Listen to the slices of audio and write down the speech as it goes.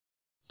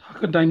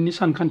थाखो 8 नि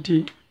सानखान्थि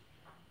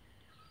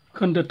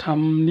खोन्दो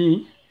 3 नि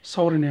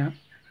सावरायनाया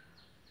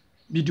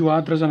भिडिअ'आ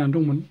आद्रा जानानै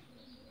दंमोन।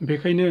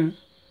 बेखायनो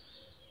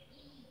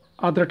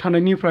आद्रा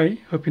थानायनिफ्राय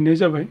होफिननाय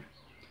जाबाय।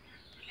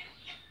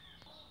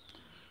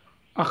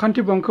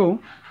 आखान्थि बांखौ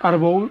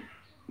आरोबाव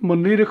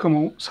मोननै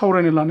रोखोमाव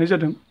सावरायनो लानाय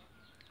जादों।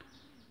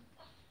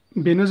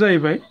 बेनो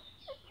जाहैबाय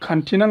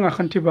खान्थिनां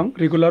आखान्थि बां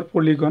रेगुलार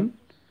पलिगन,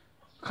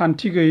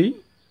 खान्थि गैयै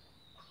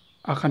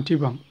आखान्थि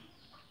बां।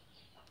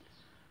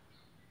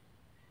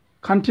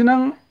 खान्थिनां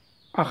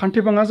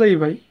आखान्थि बाङा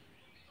जाहैबाय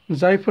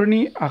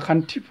जायफोरनि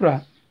आखान्थिफ्रा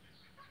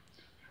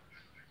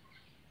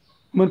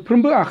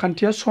मोनफ्रोमबो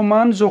आखान्थिया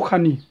समान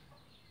जखानि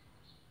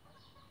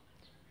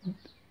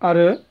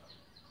आरो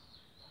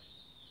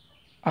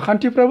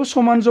आखान्थिफ्राबो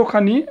समान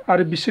जखानि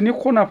आरो बिसोरनि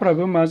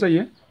खनाफ्राबो मा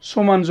जायो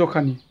समान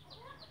जखानि।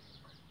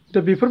 दा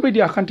बेफोरबायदि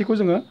आखान्थिखौ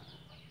जोङो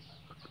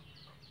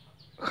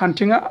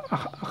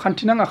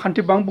खान्थिनां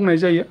आखान्थि बां बुंनाय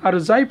जायो। आरो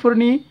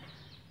जायफोरनि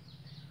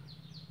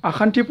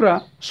आखान्थिफ्रा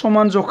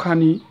समान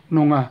जखानि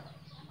नङा,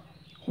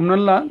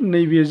 हमनानै ला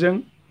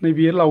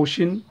नैबेयो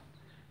लावसिन,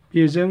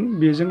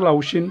 बेजों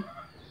लावसिन,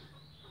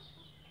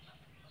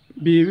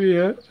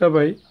 बेयो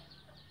जाबाय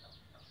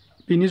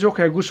बिनि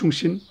जखाया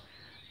गुसुंसिन।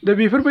 दा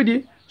बेफोरबायदि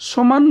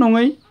समान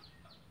नङै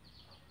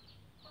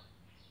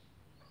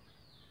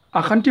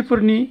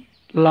आखान्थिफोरनि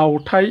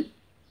लावथाइ,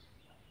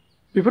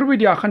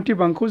 बेफोरबायदि आखान्थि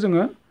बांखौ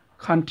जोङो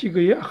खान्थि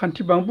गैयै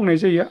आखान्थि बां बुंनाय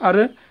जायो।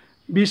 आरो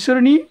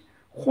बिसोरनि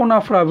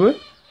खनाफ्राबो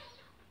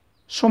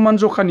समान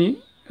जखानि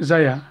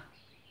जाया।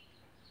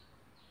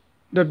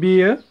 दा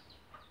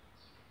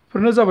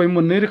बेफोरनो जाबाय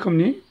मोननै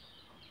रोखोमनि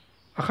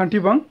आखान्थि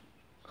बां,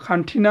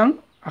 खान्थिनां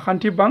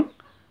आखान्थि बां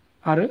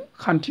आरो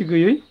खान्थि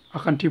गैयै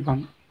आखान्थि बां।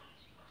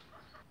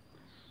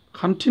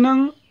 खान्थिनां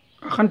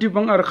आखान्थि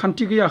बां आरो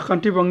खान्थि गैयै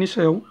आखान्थि बांनि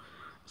सायाव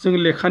जों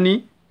लेखानि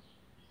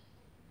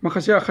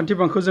माखासे आखान्थि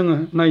बांखौ जोङो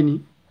नायनि।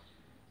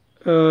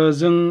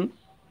 जों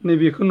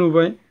नैबेखौ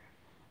नुबाय,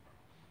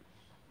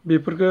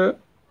 बेफोरखौ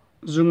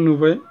जों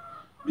नुबाय।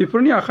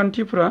 बेफोरनि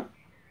आखान्थिफ्रा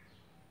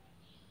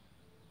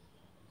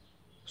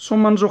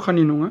समान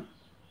जखानि नङा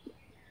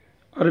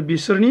आरो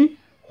बिसोरनि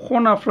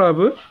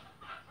खनाफ्राबो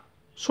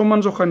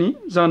समान जखानि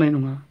जानाय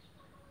नङा।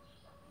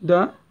 दा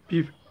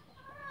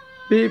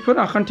बेफोर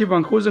आखान्थि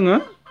बांखौ जोङो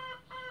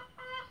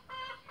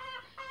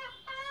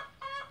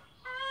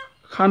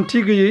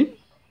खान्थि गैयै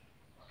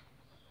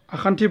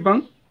आखान्थि बां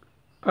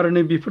आरो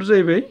बेफोर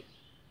जाहैबाय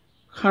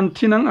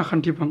खान्थिनां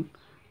आखान्थि बां।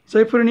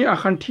 जायफोरनि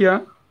आखान्थिया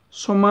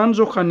समान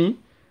जखानि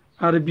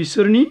आरो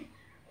बिसोरनि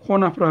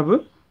खनाफ्राबो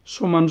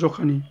समान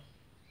जखानि।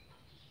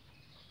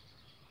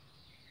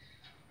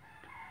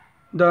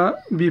 दा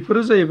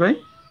बेफोरो जाहैबाय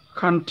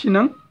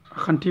खान्थिनां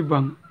आखान्थि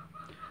बां।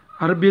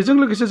 आरो बेजों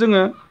लोगोसे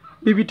जोङो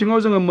बे बिथिङाव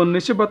जोङो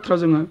मोननैसो बाथ्रा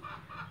जोङो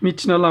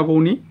मिथिना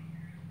लाबावनि।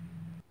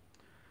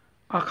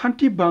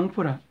 आखान्थि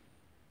बांफोरा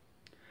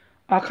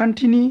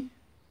आखान्थिनि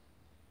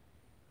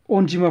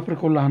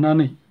अनजिमाफोरखौ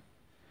लानानै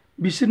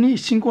बिसोरनि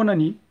इसिं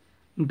खनानि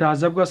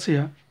दाजाब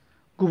गासैया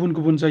गुबुन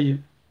गुबुन जायो।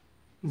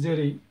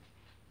 जेरै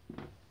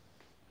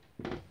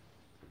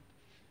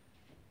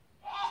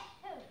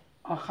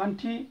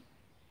आखान्थि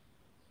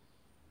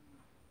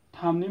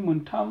 3 नि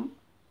मोनथाम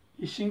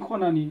इसिं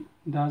खनानि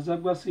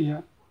दाजाब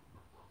गासैया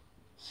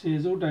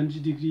 180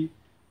 डिग्रि।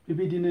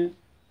 बेबायदिनो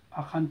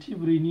आखान्थि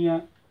 4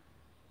 निया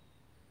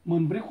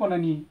मोनब्रै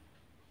खनानि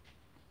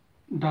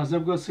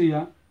दाजाब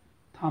गासैया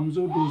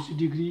 360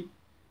 डिग्रि।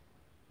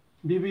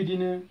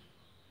 बेबायदिनो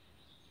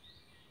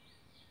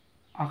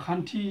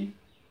आखान्थि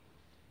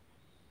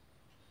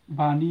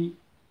 5 नि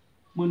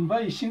मोनबा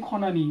इसिं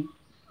खनानि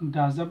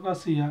दाजाब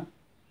गासैया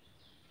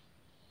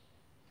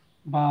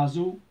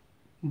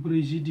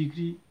 540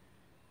 डिग्रि।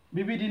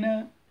 बेबायदिनो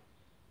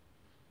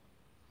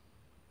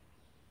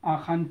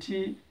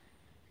आखान्थि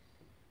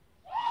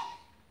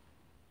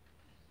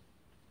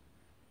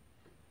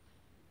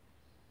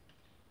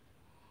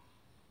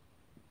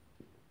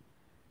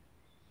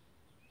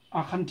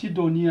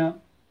 6 निया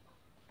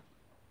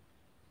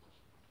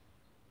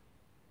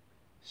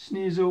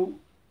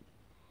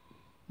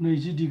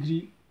 720 डिग्रि।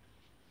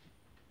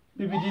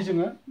 बेबायदि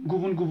जोङो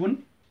गुबुन गुबुन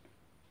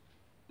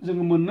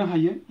जोङो मोननो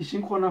हायो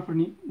इसिं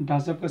खनाफोरनि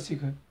दाजाब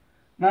गासैखौ।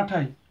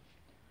 नाथाय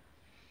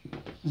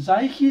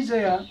जायखि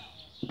जाया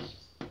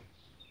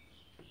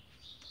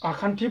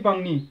आखान्थि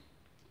बांनि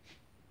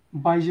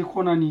बायजो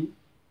खनानि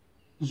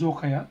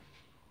जखाया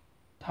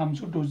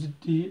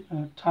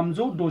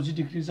 360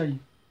 डिग्रि जायो।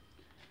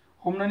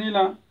 हमनानै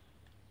ला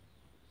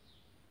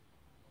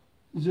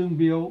जों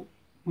बेयाव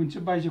मोनसे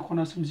बायजो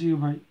खना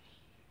सोमजिहोबाय,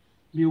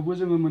 बेयावबो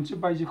जोङो मोनसे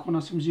बायजो खना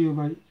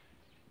सोमजिहोबाय,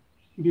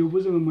 बेयावबो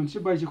जोङो मोनसे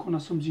बायजो खना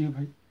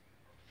सोमजिहोबाय।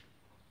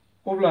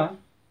 अब्ला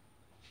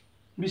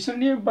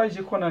बिसोरनि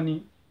बायजो खनानि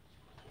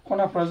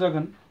खनाफ्रा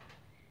जागोन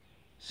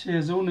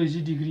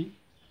 120 डिग्रि।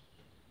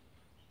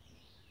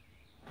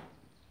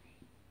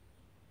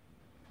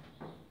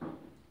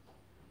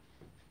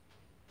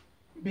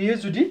 बेयो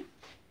जुदि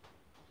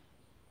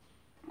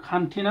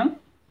खान्थिनां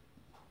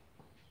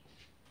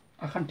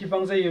आखान्थि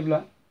बां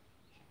जायोब्ला,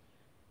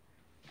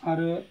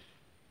 आरो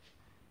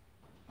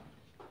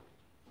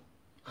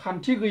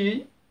खान्थि गैयै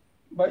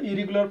बा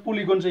इरेगुलार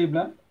पलिगन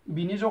जायोब्ला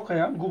बिनि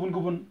जखाया गुबुन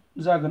गुबुन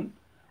जागोन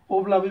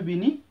अब्लाबो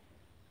बिनि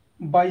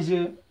बायजो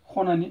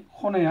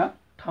खनाया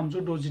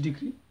 360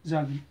 डिग्री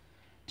जागोन।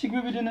 थिग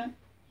बेबायदिनो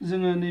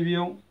जोङो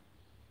नैबेयाव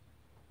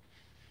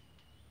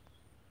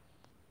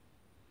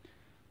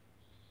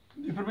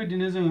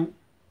बेफोरबायदिनो जोङो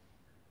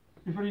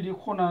बेफोरबायदि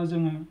खना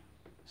जोङो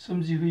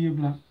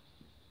सोमजिहोयोब्ला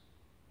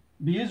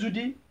बियो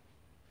जुदि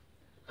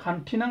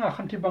खान्थिनां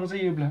आखान्थिबां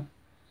जायोब्ला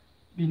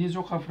बिनि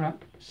जखाफ्रा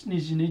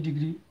 72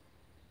 डिग्री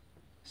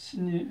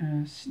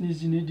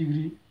 72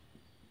 डिग्री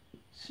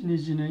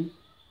 72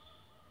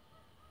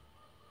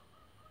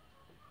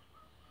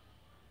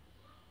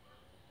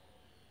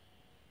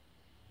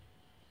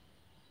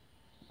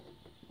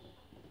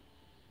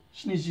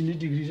 72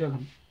 डिग्री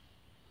जागोन।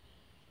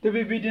 दा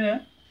बेबायदिनो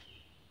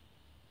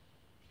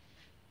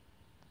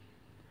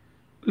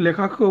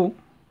लेखाखौ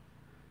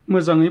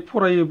मोजाङै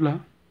फरायोब्ला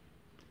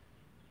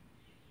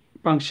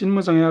बांसिन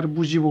मोजाङै आरो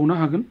बुजिबावनो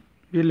हागोन।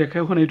 बे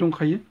लेखायाव होनाय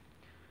दंखायो।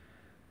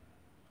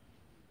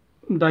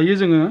 दायो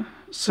जोङो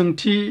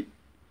सोंथियाव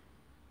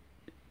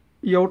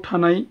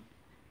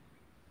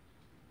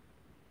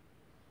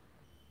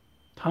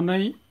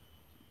थानाय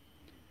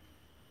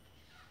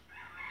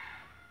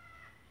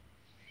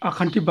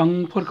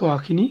आखान्थिबांफोरखौ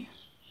आखिनि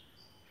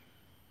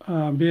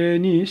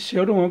बेनि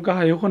सायाव दङ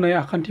गाहायाव होनाय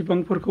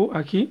आखान्थिबांफोरखौ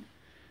आखि।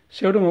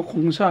 सायाव दङ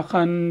खंसा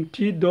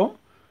आखान्थि 6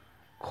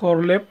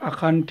 खरलेब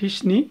आखान्थि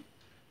 7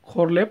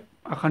 खरलेब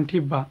आखान्थि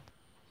 5।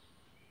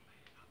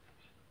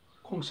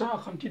 खंसा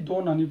आखान्थि 6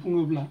 होननानै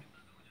बुङोब्ला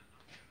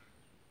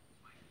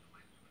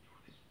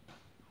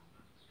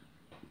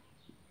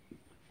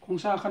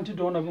खंसा आखान्थि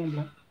 6 होनना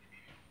बुङोब्ला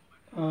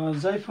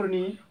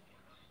जायफोरनि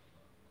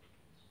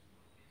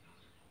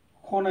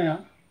खनाया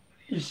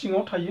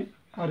इसिङाव थायो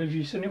आरो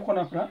बिसोरनि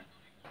खनाफ्रा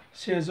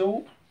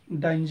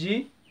 180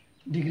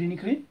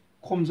 डिग्रीनिख्रुइ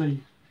खम जायो।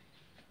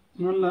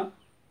 हमना ला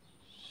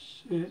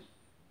 1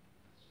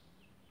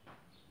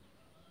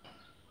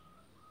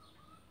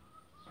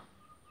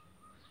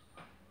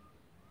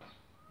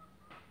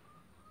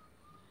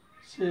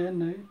 2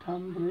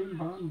 3 4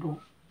 5 6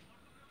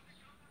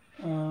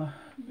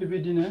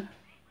 बेबायदिनो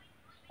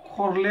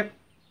खरलेब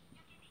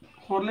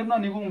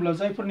होननानै बुङोब्ला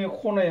जायफोरनि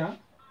खनाया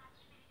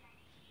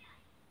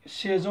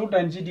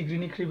 180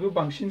 डिग्रीनिख्रुइबो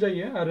बांसिन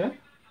जायो आरो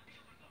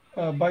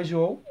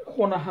बायजोआव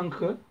खना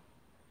हांखो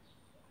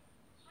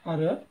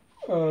आरो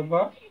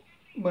बा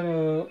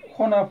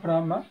खनाफ्रा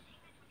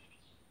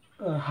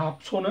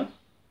हाबसनो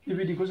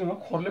बेबायदिखौ जोङो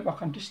खरलेब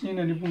आखान्थि 7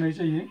 होननानै बुंनाय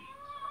जायो।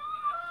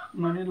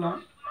 हमनानै ला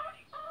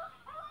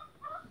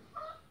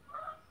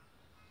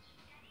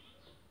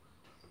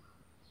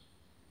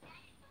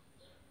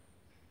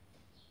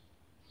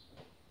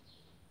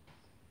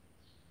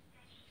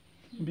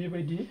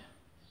बेबायदि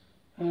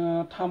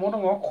 3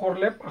 दङ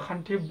खरलेब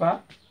आखान्थि 5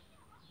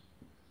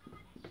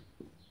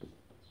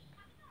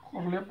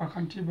 खरलेब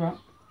आखान्थि 5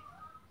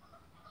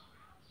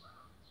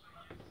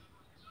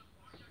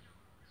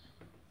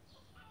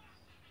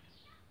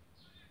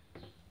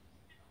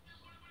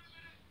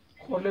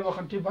 खरलेब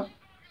आखान्थि 5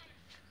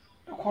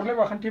 खरलेब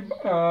आखान्थि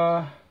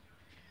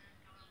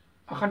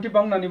 5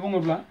 होननानै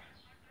बुङोब्ला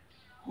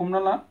हमना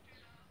ला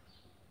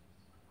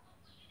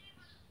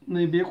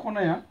नैबे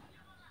खनाया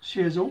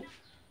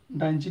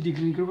 180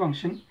 डिग्रीनिख्रुइ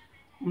बांसिन।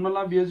 हमना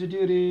ला बेयो जुदि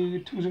ओरै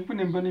थोंजों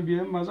फैनायमोनबा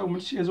नैबेयो मा जागौमोन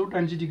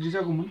 180 डिग्री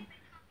जागौमोन।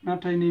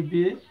 नाथाय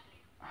नैबे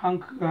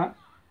हांखोआ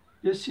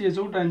बे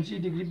 180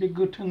 डिग्री बे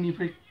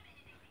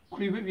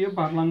गोथोंनिख्रुइबो बेयो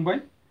बारलांबाय।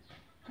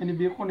 ओंखायनो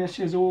बे खनाया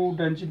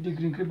 180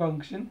 डिग्रीनिख्रुइ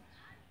बांसिन।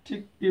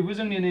 थिग बेबो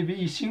जोंनि नैबे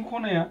इसिं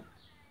खनाया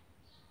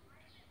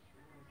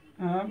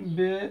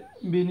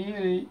बेनि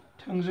ओरै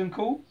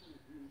थोंजोंखौ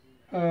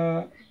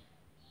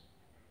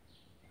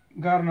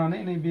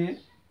गारनानै नैबे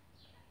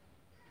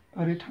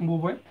ओरै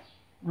थांबावबाय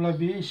अब्ला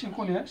बे इसिं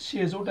खनाया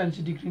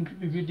 180 डिग्रीनिख्रुइ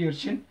बेबो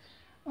देरसिन।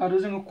 आरो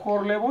जोङो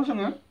खरलेबाव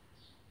जोङो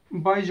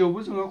बायजोआवबो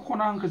जोङो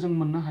खना हांखो जों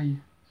मोननो हायो।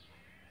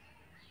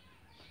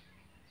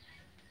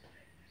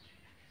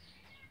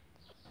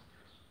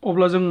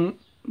 अब्ला जों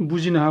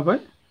बुजिनो हाबाय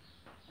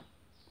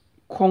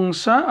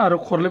खंसा आरो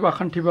खरलेब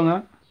आखान्थिबाङा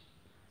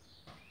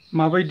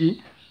माबायदि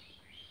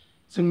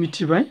जों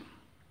मिथिबाय।